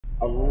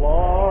Allahu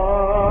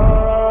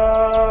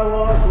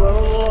Akbar,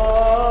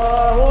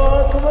 Allahu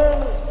Akbar.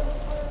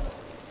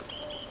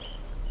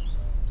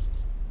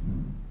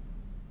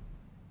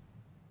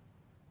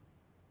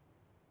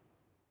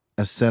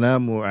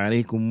 Assalamu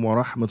alaikum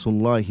wa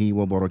rahmatullahi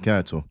wa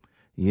barakatuh.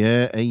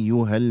 Ya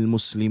ayyuhal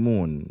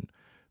muslimun.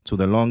 To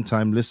the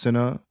long-time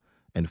listener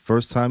and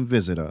first-time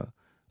visitor,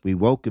 we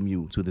welcome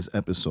you to this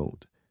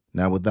episode.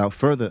 Now, without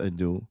further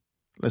ado,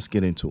 let's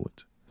get into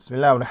it.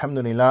 Bismillah,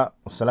 alhamdulillah,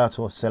 wa salatu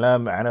wa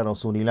salam ala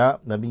rasulillah,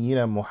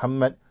 nabiyyina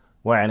Muhammad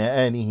wa ala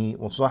alihi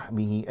wa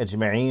sahbihi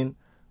ajma'een,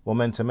 wa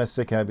man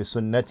tamassaka bi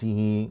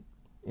sunnatihi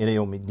ila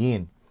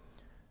yawmiddin.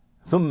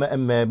 Thumma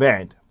amma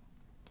ba'd.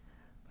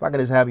 If I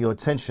could just have your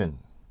attention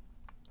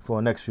for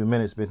the next few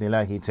minutes,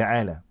 bithnillahi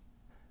ta'ala,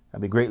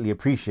 I'd be greatly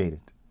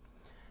appreciated.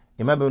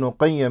 Imam Ibn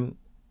Qayyim,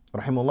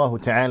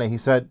 rahimahullah ta'ala, he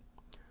said,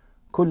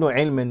 كل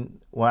علم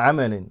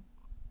وعمل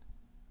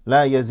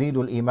لا يزيد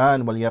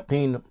الإيمان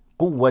واليقين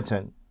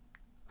قوة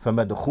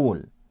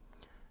فمدخول.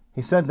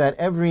 He said that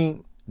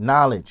every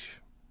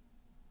knowledge,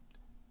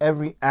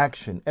 every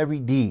action, every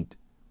deed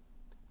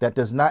that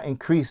does not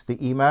increase the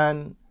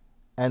iman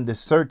and the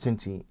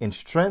certainty in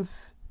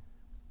strength,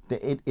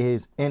 that it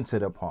is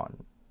entered upon.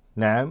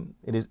 Naam,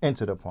 it is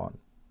entered upon.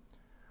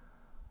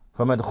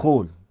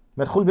 فمدخول.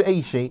 مدخول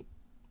بأي شيء.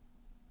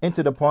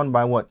 Entered upon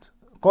by what?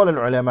 قال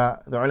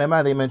العلماء. The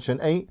ulama, they mention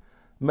أي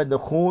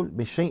مدخول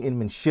بشيء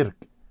من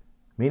شرك,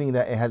 meaning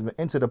that it has been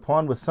entered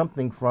upon with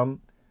something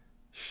from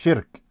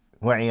shirk,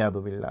 وعياذ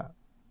بالله.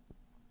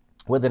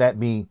 Whether that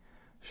be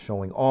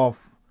showing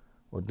off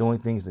or doing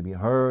things to be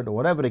heard or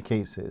whatever the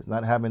case is,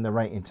 not having the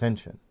right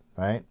intention,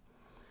 right?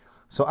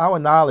 So our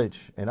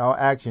knowledge and our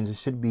actions, it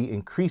should be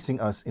increasing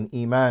us in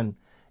iman.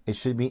 It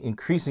should be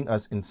increasing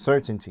us in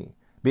certainty.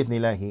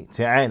 Bithnillahi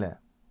ta'ala.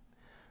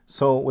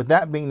 So with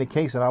that being the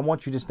case, and I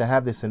want you just to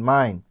have this in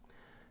mind,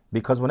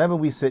 because whenever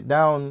we sit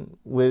down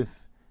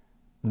with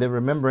the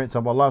remembrance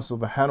of Allah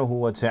subhanahu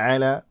wa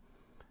ta'ala,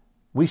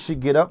 we should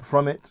get up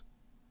from it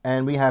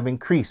and we have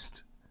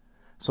increased.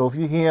 So if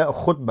you hear a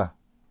khutbah,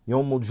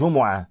 Yawmul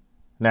Jumu'ah,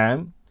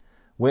 na'am,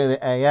 where the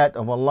ayat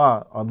of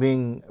Allah are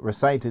being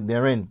recited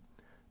therein,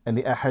 and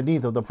the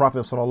ahadith of the Prophet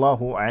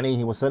sallallahu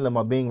alaihi wasallam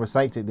are being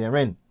recited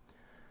therein,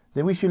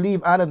 then we should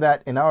leave out of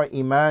that, and our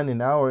iman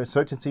and our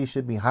certainty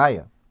should be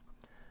higher.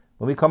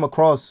 When we come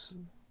across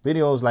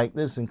videos like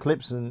this and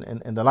clips and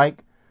the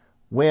like,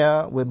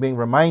 where we're being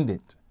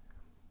reminded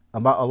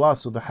about Allah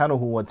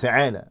subhanahu wa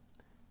ta'ala,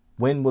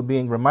 when we're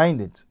being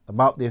reminded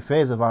about the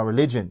affairs of our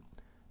religion,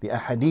 the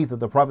ahadith of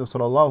the Prophet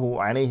sallallahu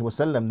alaihi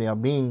wasallam, they are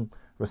being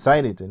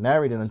recited and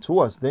narrated unto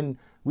us, then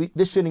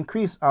this should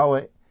increase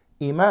our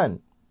iman.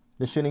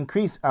 This should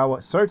increase our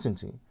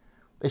certainty.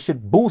 It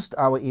should boost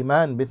our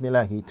iman,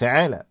 bithnillahi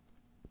ta'ala.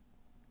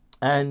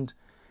 And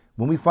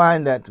when we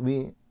find that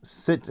we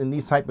sit in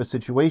these type of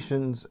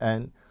situations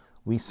and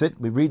we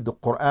read the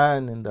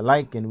Qur'an and the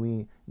like, and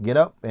we get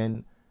up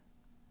and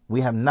we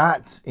have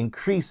not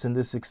increased in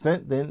this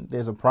extent, then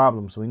there's a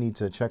problem. So we need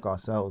to check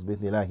ourselves,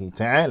 bithnillahi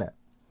ta'ala.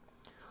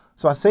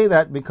 So I say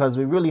that because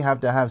we really have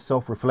to have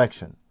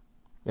self-reflection.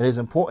 It is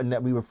important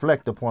that we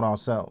reflect upon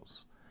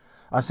ourselves.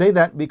 I say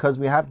that because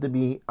we have to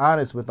be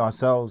honest with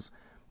ourselves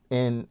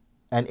in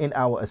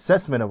our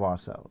assessment of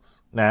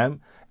ourselves.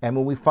 And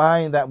when we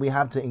find that we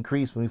have to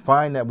increase, when we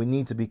find that we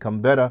need to become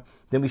better,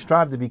 then we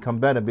strive to become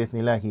better,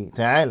 bithnillahi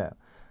ta'ala.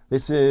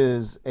 This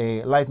is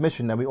a life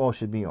mission that we all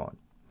should be on.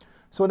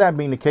 So with that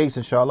being the case,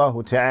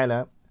 inshallah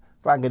ta'ala,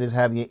 if I could just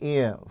have your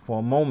ear for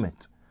a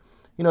moment.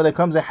 You know, there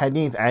comes a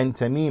hadith an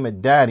Tamim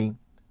al-Dari,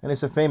 and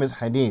it's a famous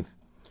hadith.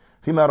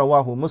 فيما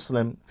رواه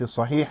مسلم في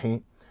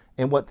الصحيح,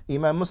 and what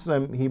Imam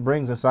Muslim, he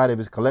brings inside of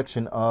his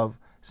collection of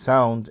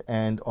sound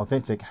and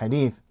authentic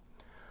hadith,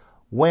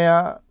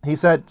 where he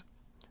said,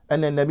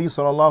 and then Nabi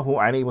sallallahu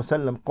alayhi wa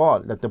sallam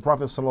قال, that the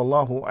Prophet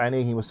sallallahu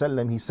alayhi wa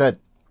sallam, he said,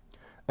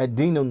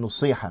 الدين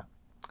النصيحة,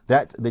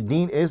 that the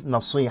deen is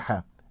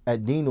nasiha.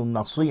 الدين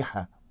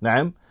النصيحة.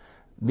 نعم.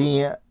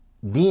 The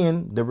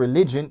deen, the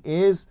religion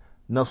is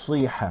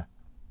nasiha.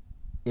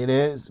 It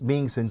is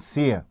being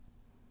sincere.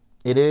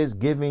 It is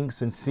giving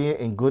sincere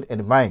and good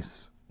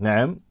advice.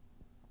 نعم.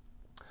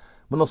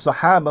 When the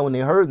Sahaba, when they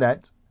heard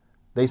that,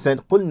 they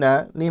said,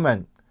 قُلْنَا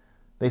لِمَنْ,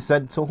 they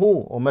said, to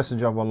who, O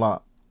Messenger of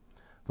Allah?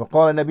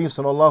 فقال النبي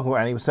صلى الله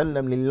عليه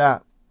وسلم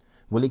لله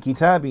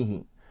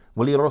ولكتابه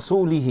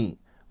ولرسوله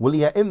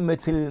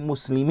ولأئمة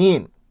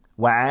المسلمين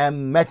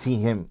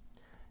وعامتهم.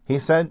 He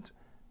said,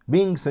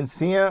 being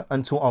sincere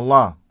unto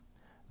Allah,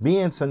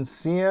 being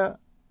sincere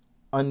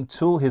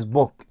unto His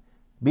book,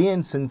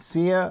 being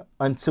sincere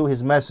unto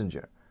His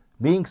messenger,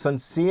 being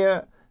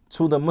sincere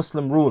to the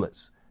Muslim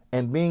rulers,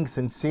 and being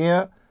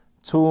sincere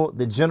to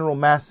the general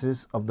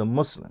masses of the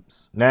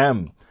Muslims.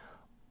 Naam.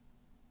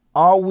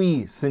 Are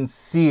we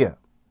sincere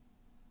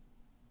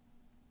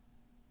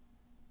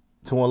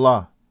to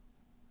Allah?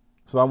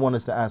 So I want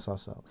us to ask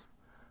ourselves.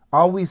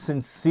 Are we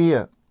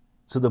sincere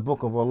to the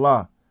book of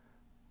Allah?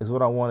 Is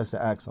what I want us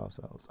to ask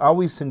ourselves. Are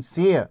we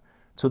sincere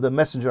to the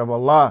Messenger of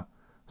Allah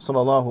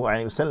sallallahu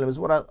alaihi wasallam is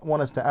what I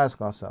want us to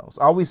ask ourselves.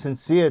 Are we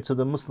sincere to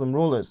the Muslim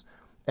rulers?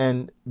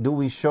 And do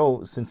we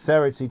show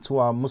sincerity to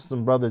our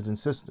Muslim brothers and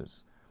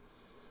sisters?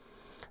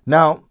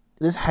 Now,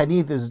 this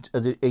hadith is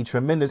a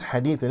tremendous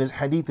hadith, and this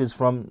hadith is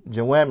from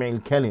Juyaanee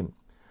al-Kalim.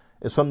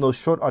 It's from those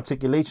short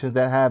articulations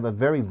that have a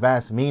very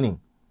vast meaning.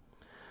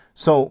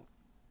 So,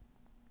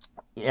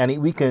 and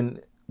we can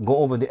go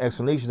over the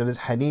explanation of this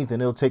hadith,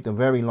 and it'll take a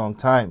very long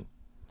time.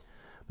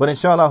 But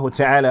inshallah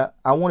ta'ala,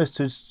 I want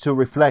us to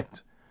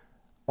reflect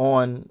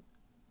on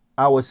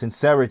our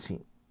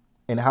sincerity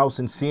and how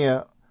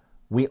sincere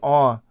we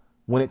are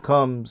when it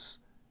comes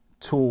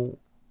to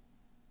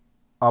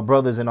our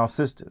brothers and our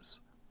sisters.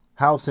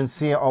 How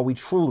sincere are we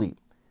truly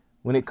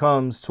when it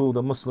comes to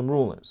the Muslim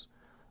rulers?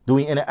 Do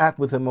we interact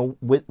with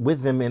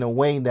them in a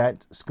way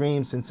that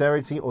screams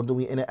sincerity, or do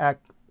we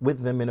interact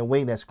with them in a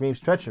way that screams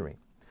treachery?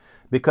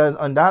 Because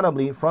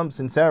undoubtedly, from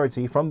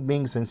sincerity, from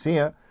being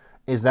sincere,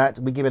 is that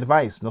we give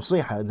advice,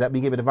 nasiha, that we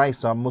give advice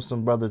to our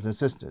Muslim brothers and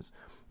sisters.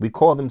 We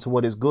call them to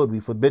what is good, we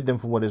forbid them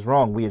for what is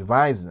wrong, we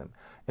advise them.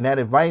 And that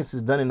advice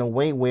is done in a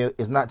way where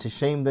it's not to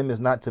shame them, it's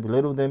not to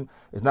belittle them,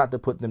 it's not to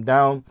put them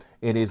down,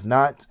 it is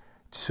not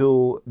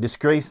to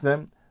disgrace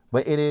them,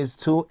 but it is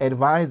to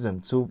advise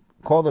them, to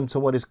call them to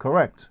what is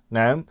correct.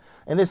 Now,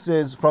 and this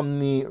is from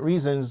the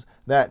reasons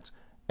that,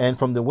 and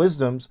from the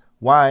wisdoms,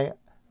 why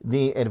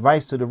the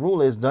advice to the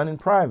ruler is done in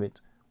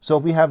private. So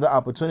if we have the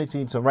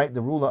opportunity to write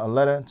the ruler a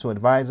letter to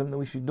advise him, then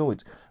we should do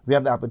it. If we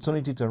have the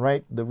opportunity to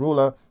write the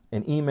ruler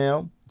an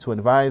email to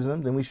advise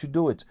them, then we should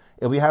do it.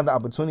 If we have the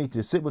opportunity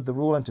to sit with the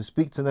ruler and to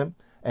speak to them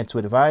and to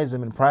advise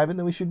them in private,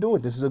 then we should do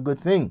it. This is a good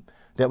thing,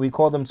 that we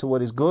call them to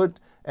what is good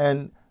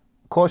and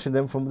caution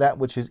them from that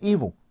which is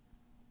evil.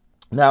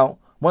 Now,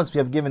 once we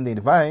have given the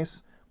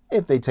advice,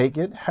 if they take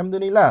it,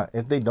 alhamdulillah.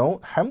 If they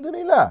don't,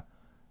 alhamdulillah.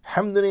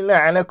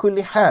 Alhamdulillah ala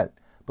kulli hal.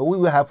 But we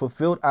will have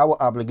fulfilled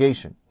our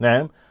obligation.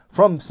 Now,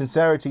 from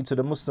sincerity to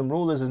the Muslim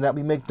rulers is that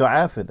we make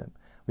dua for them.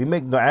 We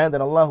make dua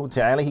that Allah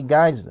Ta'ala, He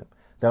guides them.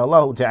 That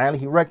Allah Ta'ala,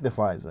 He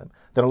rectifies them.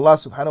 That Allah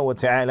Subhanahu wa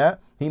Ta'ala,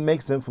 He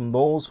makes them from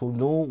those who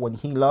do what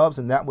He loves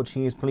and that which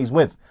He is pleased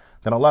with.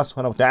 That Allah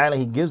Subhanahu wa Ta'ala,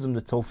 He gives them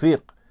the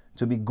tawfiq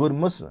to be good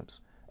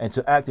Muslims and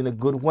to act in a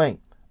good way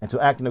and to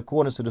act in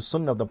accordance to the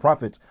Sunnah of the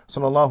Prophet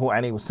Sallallahu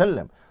Alaihi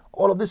Wasallam.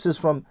 All of this is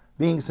from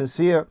being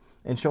sincere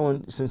and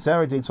showing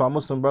sincerity to our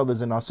Muslim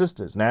brothers and our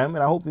sisters. Now, and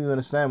I hope you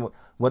understand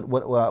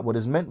what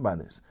is meant by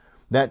this.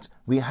 That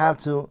we have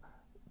to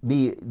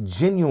be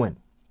genuine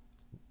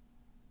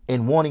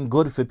in wanting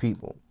good for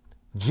people,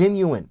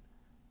 genuine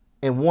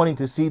in wanting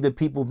to see the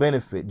people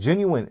benefit,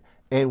 genuine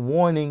in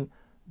wanting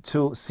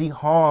to see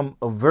harm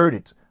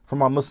averted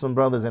from our Muslim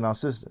brothers and our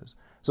sisters.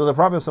 So the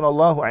Prophet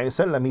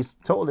ﷺ, he's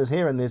told us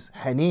here in this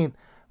hadith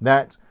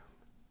that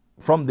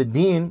from the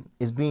deen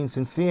is being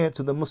sincere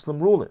to the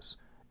Muslim rulers,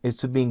 is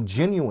to being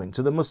genuine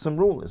to the Muslim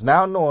rulers.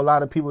 Now I know a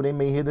lot of people, they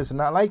may hear this and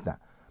not like that.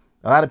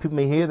 A lot of people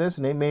may hear this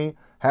and they may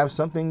have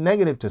something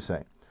negative to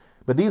say.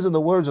 But these are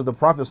the words of the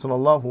Prophet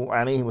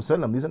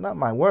ﷺ. These are not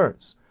my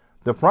words.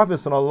 The Prophet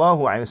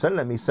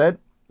ﷺ, he said,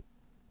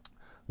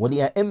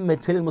 وَلِيَأِمَّةِ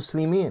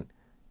الْمُسْلِمِينَ,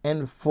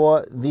 and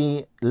for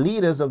the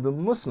leaders of the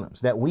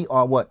Muslims, that we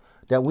are what?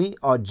 That we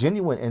are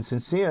genuine and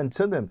sincere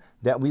unto them,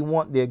 that we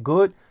want their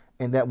good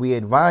and that we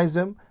advise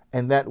them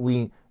and that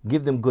we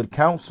give them good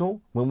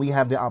counsel when we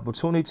have the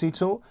opportunity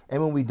to,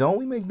 and when we don't,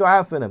 we make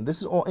dua for them. This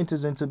is all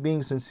enters into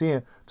being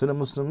sincere to the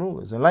Muslim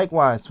rulers. And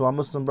likewise to our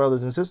Muslim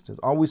brothers and sisters.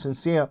 Are we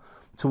sincere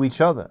to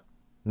each other?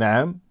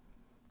 Now,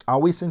 are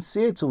we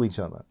sincere to each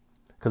other?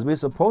 Because we're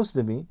supposed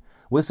to be.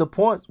 We're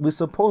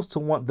supposed to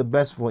want the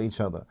best for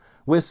each other.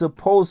 We're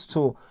supposed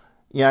to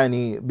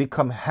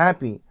become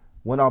happy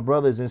when our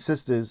brothers and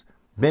sisters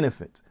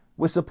benefit.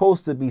 We're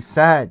supposed to be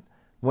sad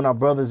when our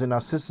brothers and our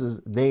sisters,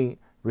 they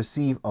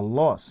receive a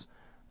loss.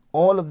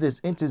 All of this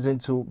enters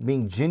into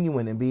being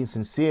genuine and being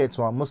sincere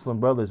to our Muslim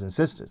brothers and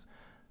sisters.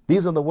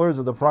 These are the words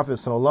of the Prophet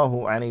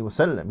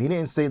ﷺ. He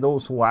didn't say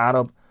those who were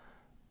Arab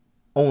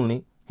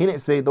only. He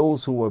didn't say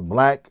those who were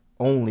black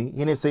only. He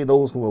didn't say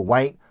those who were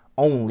white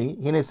only.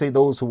 He didn't say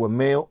those who were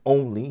male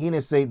only. He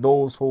didn't say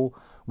those who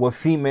were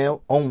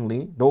female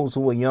only. Those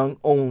who were young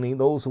only.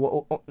 Those who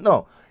were...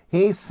 No.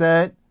 He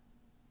said,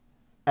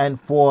 and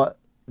for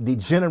the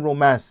general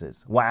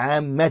masses,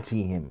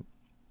 وَعَامَّتِهِمْ.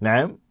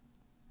 Now,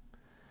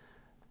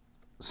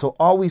 so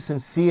are we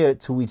sincere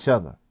to each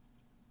other?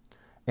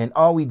 And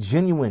are we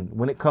genuine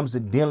when it comes to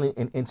dealing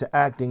and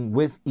interacting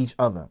with each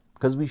other?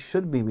 Because we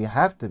should be, we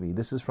have to be.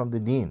 This is from the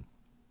deen.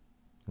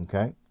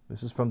 Okay?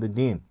 This is from the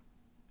deen.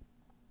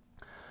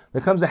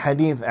 There comes a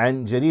hadith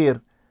and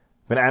Jarir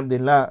bin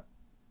Abdullah.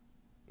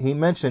 He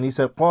mentioned, he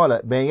said,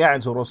 قال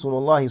بيعت رسول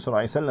الله صلى الله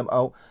عليه وسلم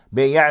أو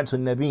بيعت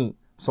النبي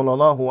صلى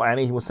الله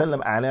عليه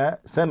وسلم على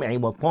سمعي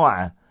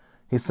وطاعة.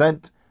 He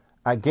said,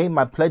 I gave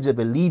my pledge of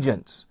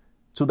allegiance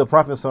to the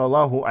Prophet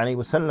sallallahu alaihi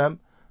wasallam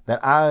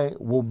that I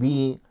will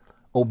be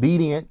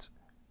obedient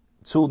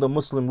to the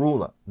Muslim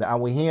ruler, that I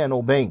will hear and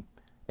obey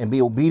and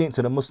be obedient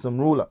to the Muslim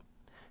ruler.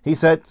 He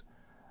said,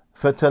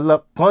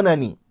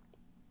 فَتَلَقَّنَنِي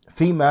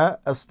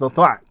فِيمَا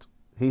أَسْتَطَعْتُ.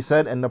 He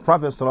said, and the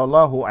Prophet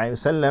sallallahu alaihi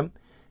wasallam,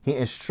 He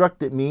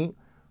instructed me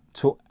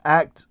to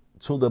act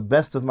to the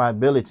best of my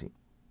ability.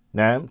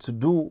 Now, to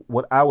do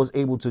what I was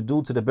able to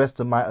do to the best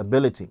of my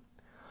ability.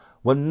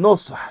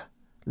 وَالنُّصْحِ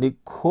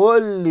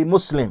لِكُلِّ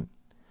Muslim.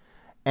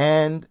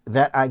 And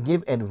that I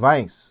give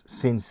advice,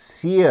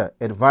 sincere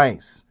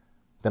advice,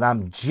 that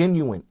I'm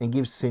genuine and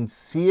give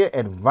sincere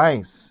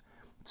advice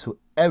to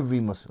every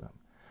Muslim.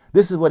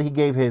 This is what he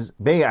gave his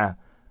bay'ah,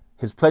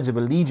 his pledge of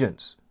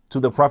allegiance to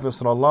the Prophet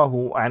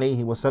sallallahu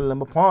alaihi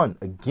wasallam upon.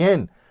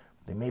 Again,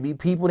 there may be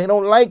people, they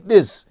don't like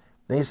this.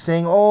 They're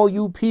saying, oh,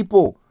 you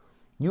people,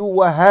 you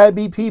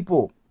Wahhabi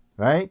people,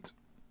 right?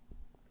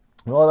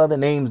 And all other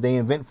names they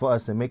invent for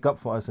us and make up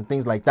for us and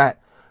things like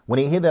that. When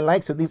they hear the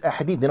likes of these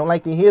ahadith, they don't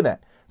like to hear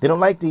that. They don't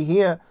like to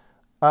hear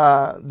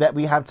that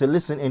we have to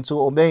listen and to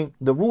obey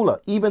the ruler.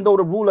 Even though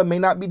the ruler may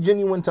not be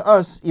genuine to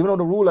us, even though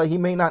the ruler, he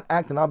may not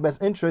act in our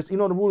best interest, even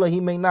though the ruler, he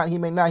may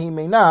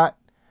not,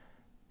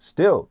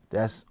 still,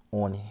 that's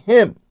on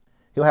him.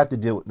 He'll have to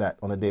deal with that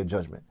on the day of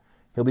judgment.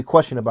 He'll be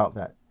questioned about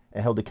that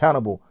and held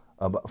accountable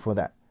for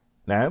that.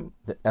 Now,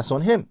 that's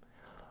on him.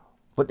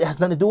 But it has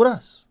nothing to do with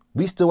us.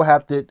 We still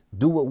have to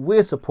do what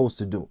we're supposed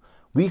to do.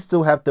 We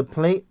still have to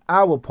play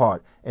our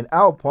part. And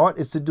our part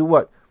is to do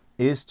what?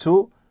 Is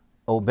to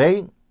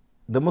obey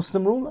the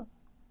Muslim ruler.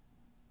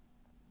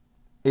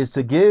 Is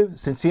to give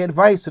sincere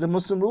advice to the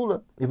Muslim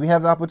ruler if we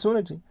have the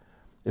opportunity.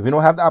 If we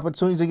don't have the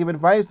opportunity to give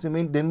advice,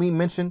 then we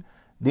mention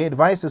the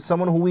advice as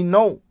someone who we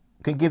know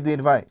can give the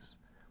advice.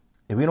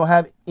 If we don't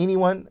have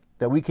anyone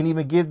that we can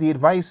even give the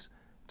advice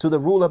to the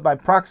ruler by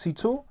proxy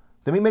to,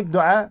 then we make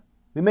dua.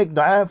 We make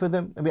dua for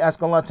them and we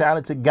ask Allah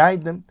Ta'ala to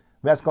guide them.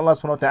 We ask Allah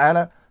Subhanahu wa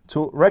Ta'ala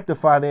to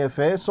rectify their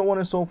affairs, so on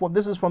and so forth.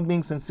 This is from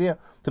being sincere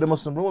to the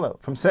Muslim ruler,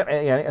 from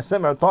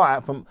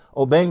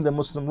obeying the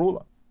Muslim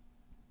ruler.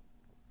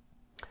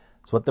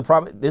 So what the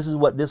Prophet, this is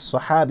what this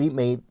Sahabi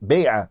made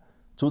bay'ah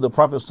to the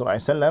Prophet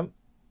ﷺ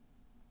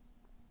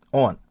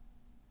on.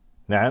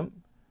 Now,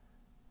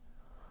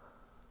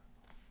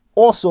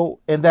 also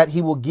in that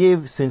he will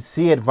give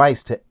sincere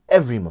advice to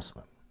every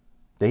Muslim.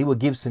 That he will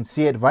give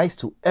sincere advice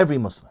to every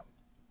Muslim.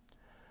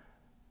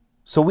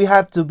 So we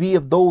have to be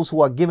of those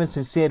who are giving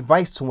sincere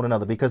advice to one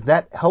another, because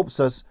that helps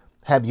us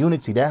have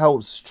unity. That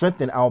helps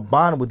strengthen our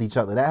bond with each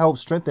other. That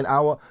helps strengthen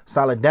our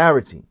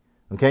solidarity.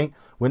 Okay?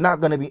 We're not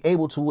going to be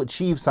able to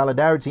achieve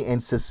solidarity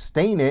and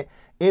sustain it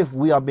if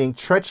we are being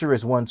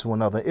treacherous one to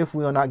another, if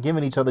we are not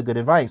giving each other good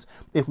advice.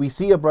 If we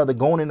see a brother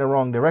going in the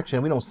wrong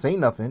direction, we don't say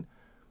nothing,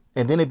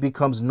 and then it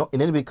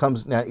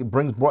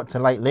brings brought to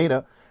light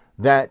later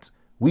that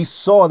we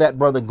saw that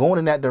brother going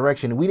in that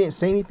direction and we didn't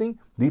say anything.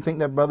 Do you think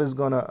that brother's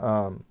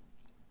gonna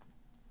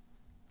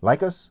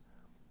like us?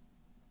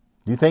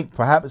 Do you think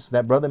perhaps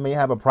that brother may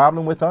have a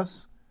problem with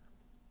us?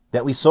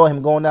 That we saw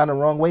him going down the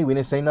wrong way, we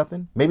didn't say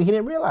nothing? Maybe he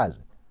didn't realize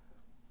it.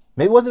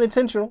 Maybe it wasn't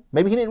intentional.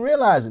 Maybe he didn't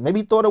realize it. Maybe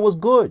he thought it was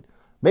good.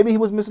 Maybe he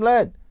was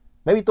misled.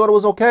 Maybe he thought it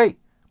was okay.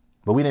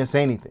 But we didn't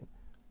say anything.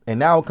 And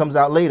now it comes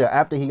out later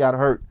after he got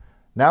hurt.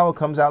 Now it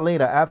comes out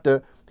later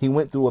after he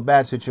went through a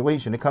bad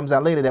situation. It comes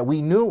out later that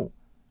we knew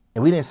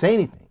and we didn't say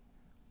anything.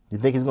 Do you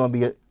think he's going to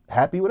be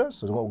happy with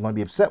us? Or is he going to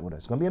be upset with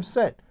us? He's going to be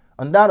upset,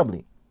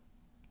 undoubtedly.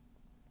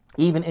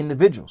 Even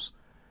individuals,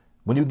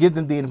 when you give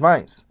them the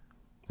advice,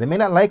 they may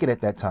not like it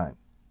at that time.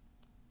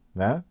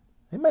 Nah?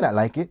 They may not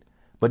like it.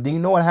 But do you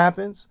know what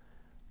happens?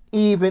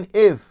 Even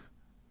if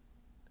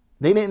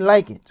they didn't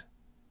like it,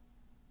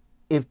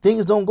 if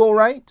things don't go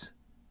right,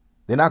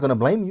 they're not going to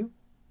blame you.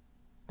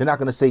 They're not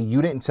going to say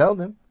you didn't tell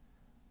them.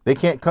 They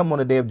can't come on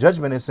the day of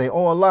judgment and say,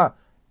 oh Allah,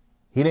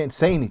 he didn't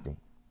say anything.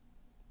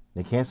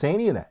 They can't say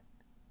any of that.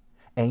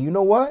 And you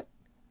know what?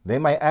 They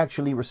might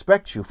actually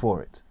respect you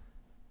for it.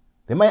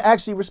 They might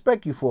actually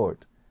respect you for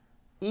it.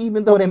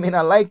 Even though they may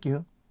not like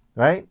you,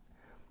 right?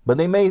 But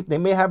they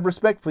may have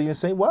respect for you and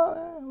say,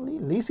 well,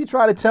 at least he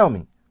tried to tell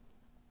me.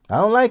 I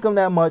don't like him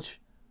that much,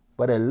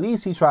 but at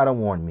least he tried to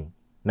warn me.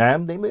 Now,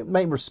 they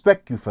may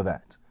respect you for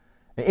that.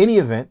 In any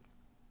event,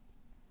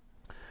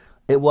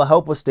 it will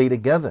help us stay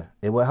together.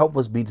 It will help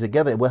us be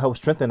together. It will help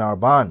strengthen our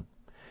bond.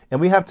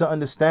 And we have to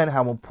understand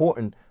how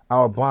important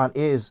our bond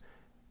is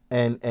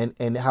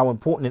and how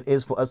important it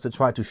is for us to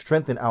try to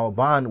strengthen our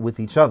bond with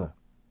each other.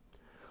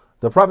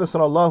 The Prophet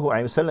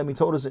ﷺ, he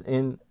told us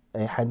in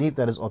a hadith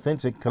that is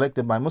authentic,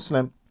 collected by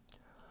Muslim,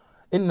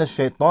 إن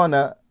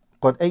الشيطان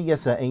قد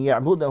أيس أن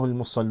يعبده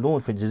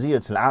المصلون في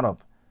جزيرة العرب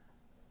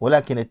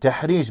ولكن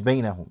التحريش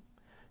بينهم.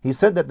 He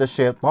said that the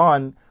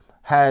shaitan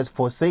has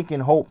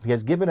forsaken hope. He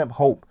has given up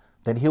hope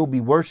that he'll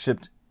be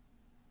worshipped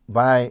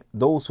by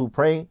those who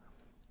pray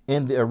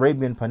in the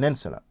Arabian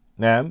Peninsula.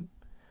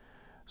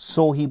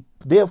 So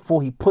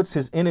therefore he puts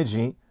his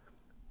energy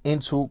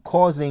into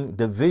causing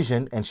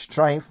division and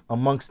strife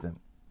amongst them.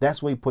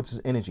 That's where he puts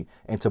his energy,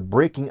 into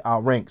breaking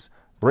our ranks,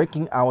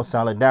 breaking our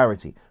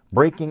solidarity,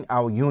 breaking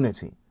our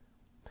unity.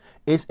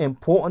 It's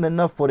important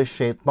enough for the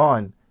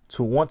shaitan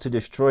to want to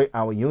destroy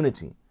our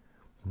unity.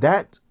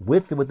 That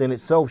within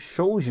itself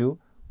shows you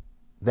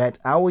that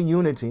our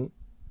unity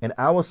and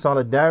our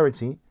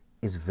solidarity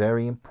is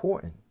very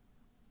important.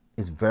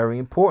 It's very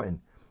important.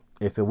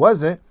 If it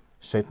wasn't,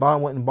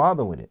 shaitan wouldn't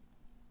bother with it.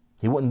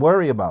 He wouldn't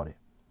worry about it.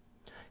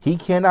 He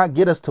cannot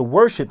get us to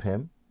worship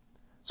him.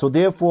 So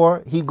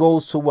therefore, he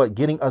goes to what?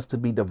 Getting us to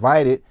be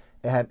divided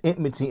and have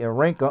enmity and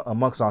rancor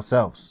amongst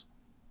ourselves.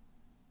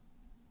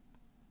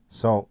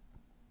 So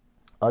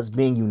us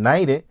being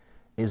united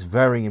is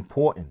very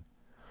important.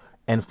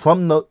 And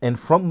from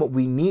what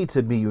we need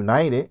to be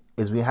united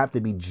is we have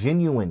to be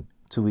genuine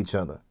to each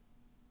other.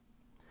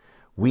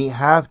 We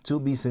have to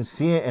be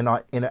sincere in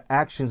our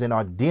interactions and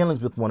our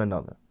dealings with one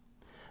another.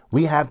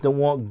 We have to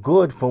want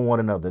good for one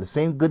another. The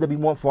same good that we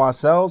want for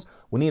ourselves,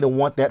 we need to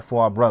want that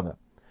for our brother.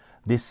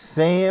 The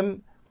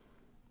same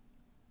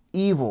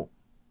evil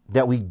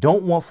that we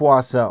don't want for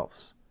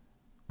ourselves,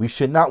 we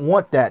should not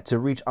want that to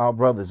reach our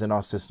brothers and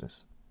our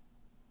sisters.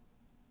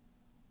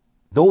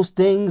 Those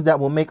things that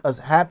will make us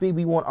happy,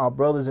 we want our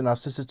brothers and our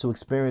sisters to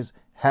experience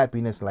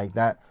happiness like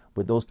that,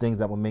 with those things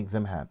that will make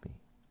them happy.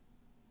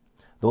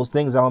 Those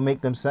things that will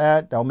make them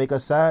sad, that will make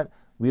us sad,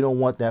 we don't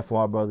want that for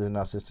our brothers and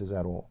our sisters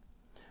at all.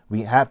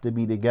 We have to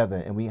be together,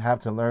 and we have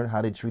to learn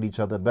how to treat each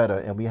other better,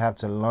 and we have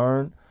to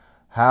learn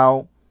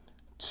how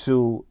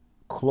to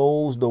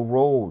close the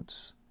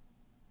roads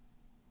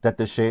that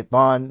the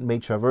shaitan may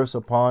traverse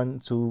upon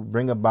to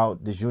bring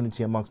about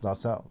disunity amongst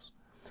ourselves.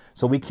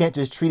 So we can't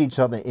just treat each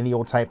other any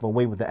old type of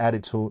way with the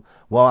attitude,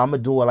 well, I'm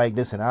going to do it like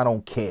this and I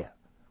don't care.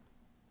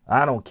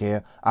 I don't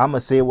care. I'm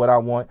going to say what I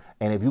want,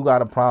 and if you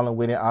got a problem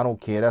with it, I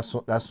don't care.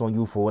 That's on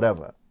you for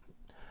whatever.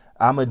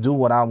 I'm going to do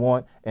what I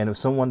want, and if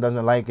someone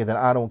doesn't like it, then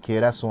I don't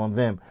care. That's on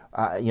them.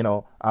 I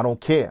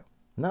don't care.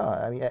 No,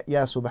 I mean,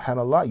 yeah,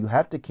 subhanAllah, you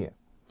have to care.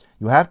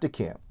 You have to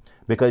care,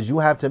 because you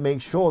have to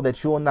make sure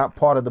that you're not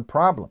part of the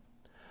problem.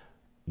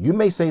 You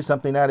may say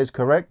something that is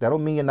correct. That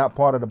don't mean you're not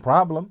part of the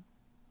problem.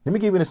 Let me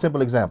give you a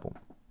simple example.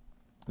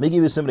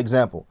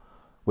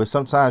 Where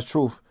sometimes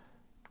truth,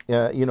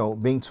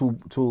 being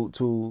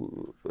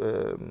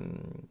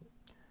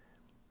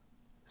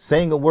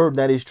saying a word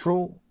that is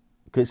true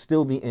could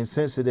still be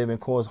insensitive and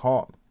cause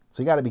harm.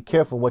 So you got to be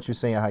careful what you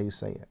say and how you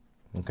say it.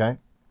 Okay?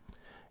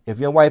 If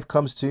your wife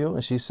comes to you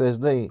and she says,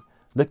 "Hey,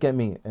 look at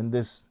me in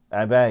this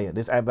abaya.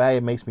 This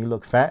abaya makes me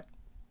look fat."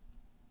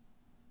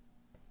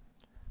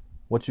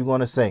 What you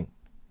gonna say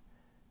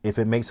if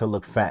it makes her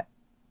look fat?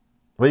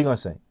 What are you gonna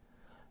say?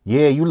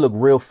 "Yeah, you look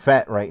real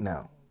fat right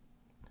now."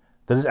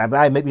 Does this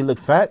abaya make me look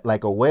fat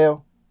like a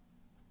whale?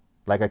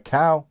 Like a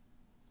cow?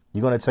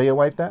 You gonna tell your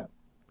wife that?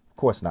 Of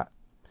course not.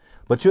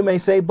 But you may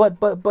say, but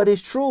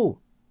it's true.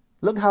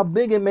 Look how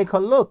big it make her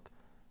look.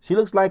 She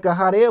looks like a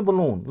hot air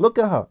balloon. Look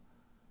at her.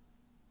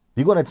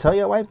 You gonna tell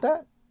your wife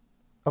that?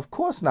 Of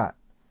course not.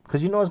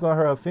 Because you know it's gonna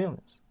hurt her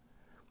feelings.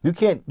 You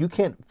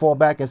can't fall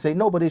back and say,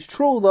 "No, but it's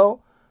true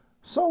though."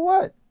 So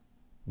what?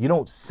 You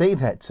don't say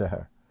that to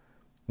her.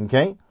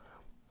 Okay?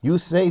 You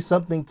say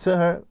something to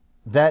her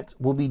that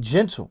will be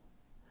gentle.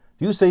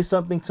 You say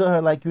something to her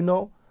like,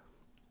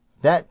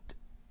 that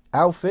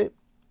outfit,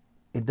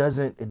 it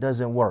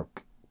doesn't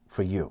work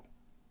for you.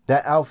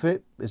 That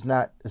outfit is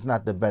not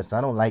the best.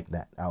 I don't like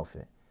that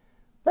outfit.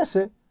 That's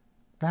it.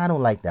 I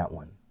don't like that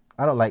one.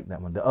 I don't like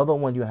that one. The other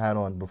one you had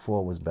on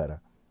before was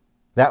better.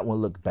 That one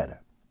looked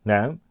better.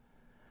 Now,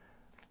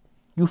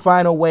 you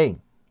find a way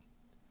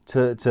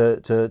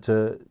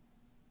to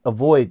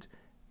avoid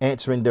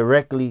answering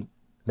directly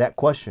that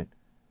question.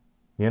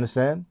 You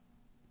understand?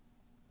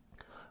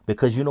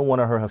 Because you don't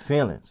want to hurt her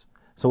feelings.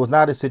 So it's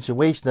not a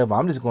situation of,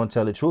 I'm just going to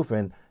tell the truth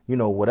and,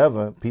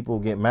 whatever, people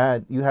get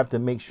mad. You have to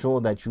make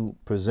sure that you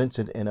present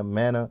it in a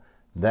manner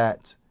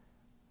that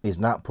is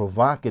not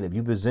provocative.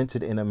 You present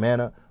it in a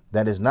manner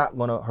that is not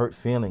going to hurt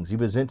feelings. You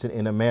present it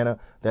in a manner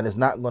that is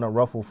not going to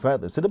ruffle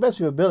feathers. To the best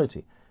of your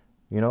ability.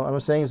 I'm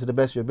saying it's to the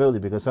best of your ability,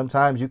 because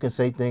sometimes you can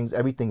say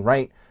everything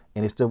right,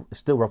 and it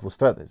still ruffles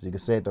feathers. You can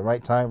say it at the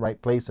right time,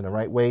 right place, in the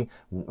right way,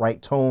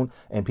 right tone,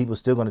 and people are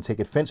still going to take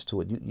offense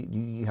to it.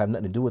 You have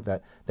nothing to do with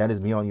that. That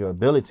is beyond your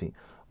ability.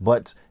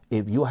 But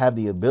if you have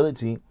the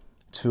ability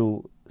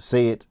to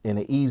say it in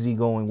an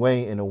easygoing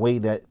way, in a way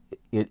that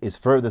it is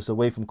furthest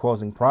away from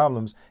causing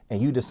problems, and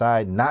you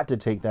decide not to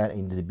take that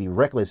and to be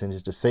reckless and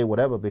just to say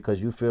whatever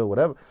because you feel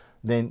whatever,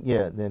 then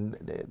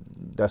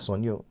that's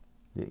on you.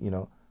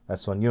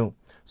 That's on you.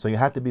 So you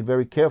have to be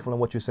very careful in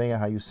what you're saying and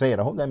how you say it.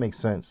 I hope that makes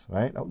sense,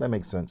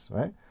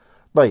 right?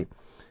 But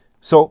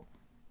so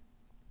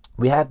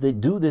we have to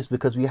do this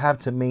because we have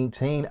to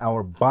maintain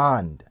our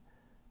bond.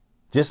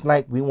 Just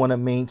like we want to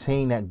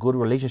maintain that good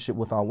relationship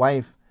with our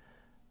wife,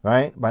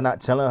 right? By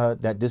not telling her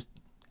that this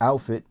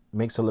outfit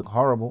makes her look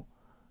horrible.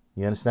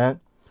 You understand?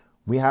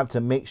 We have to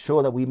make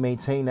sure that we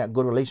maintain that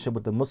good relationship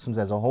with the Muslims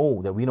as a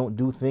whole, that we don't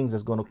do things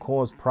that's going to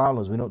cause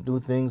problems. We don't do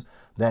things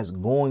that's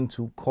going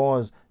to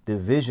cause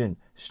division,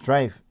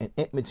 strife, and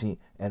enmity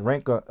and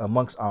rancor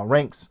amongst our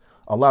ranks.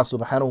 Allah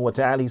subhanahu wa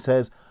ta'ala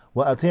says,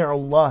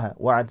 وَأَطِيعُوا اللَّهَ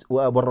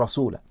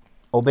وَالرَّسُولَ.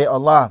 Obey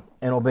Allah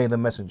and obey the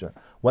Messenger.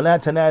 وَلَا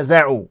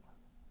تَنَازَعُوا.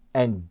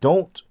 And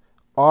don't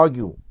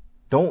argue,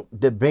 don't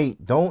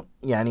debate, don't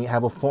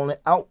have a falling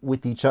out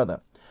with each other.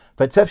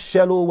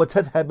 فَتَفْشَلُوا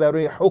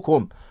وَتَذْهَبَ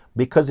رِيحُكُمْ.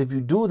 Because if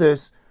you do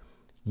this,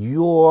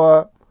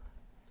 your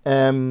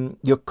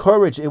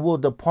courage, it will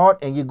depart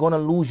and you're going to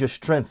lose your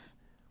strength.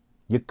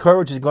 Your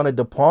courage is going to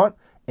depart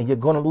and you're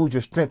going to lose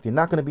your strength. You're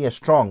not going to be as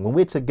strong. When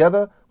we're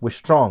together, we're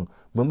strong.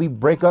 When we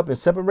break up and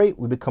separate,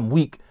 we become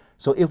weak.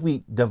 So if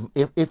we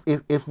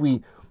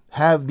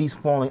have these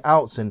falling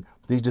outs and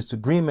these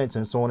disagreements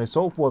and so on and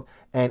so forth,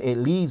 and it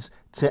leads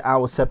to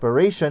our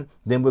separation,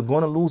 then we're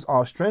going to lose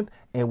our strength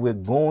and we're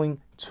going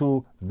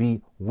to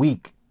be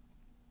weak.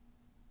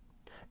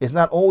 It's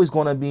not always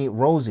going to be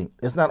rosy.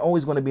 It's not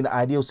always going to be the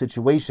ideal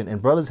situation.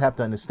 And brothers have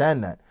to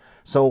understand that.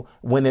 So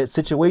when a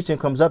situation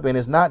comes up and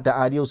it's not the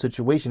ideal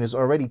situation, it's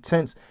already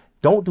tense,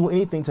 don't do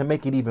anything to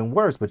make it even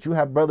worse. But you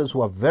have brothers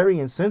who are very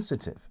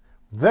insensitive,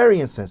 very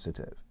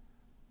insensitive.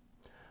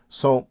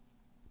 So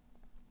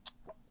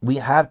we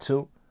have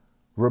to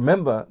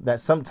remember that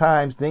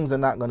sometimes things are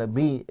not going to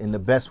be in the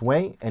best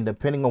way. And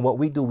depending on what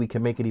we do, we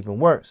can make it even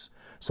worse.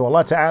 So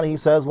Allah Ta'ala, He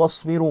says,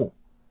 وَاصْبِرُوا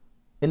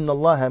إِنَّ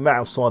اللَّهَ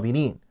مَعَ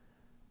الصَّابِرِينَ.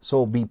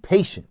 So be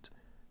patient,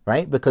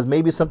 right? Because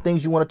maybe some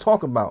things you want to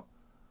talk about,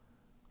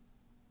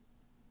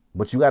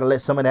 but you got to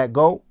let some of that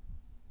go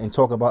and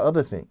talk about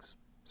other things.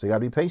 So you got to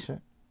be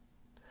patient.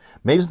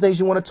 Maybe some things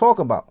you want to talk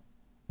about,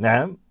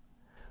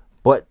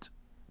 but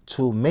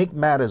to make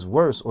matters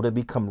worse or to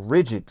become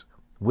rigid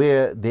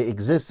where there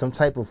exists some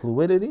type of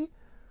fluidity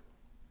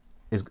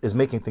is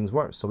making things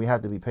worse. So we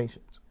have to be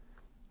patient.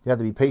 You have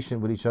to be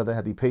patient with each other,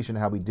 have to be patient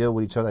in how we deal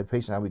with each other, have to be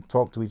patient in how we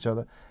talk to each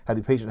other, have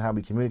to be patient in how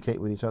we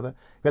communicate with each other.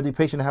 We have to be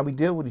patient in how we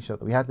deal with each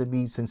other. We have to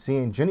be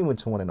sincere and genuine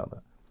to one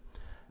another.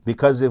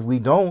 Because if we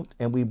don't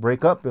and we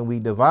break up and we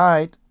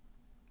divide,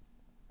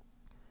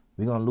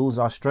 we're going to lose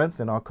our strength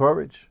and our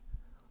courage.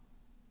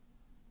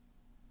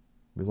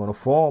 We're going to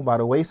fall by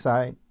the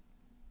wayside.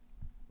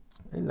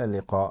 إلا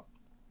اللقاء.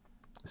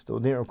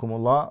 استودعكم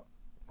الله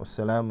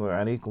والسلام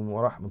عليكم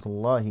ورحمة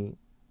الله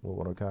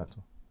وبركاته.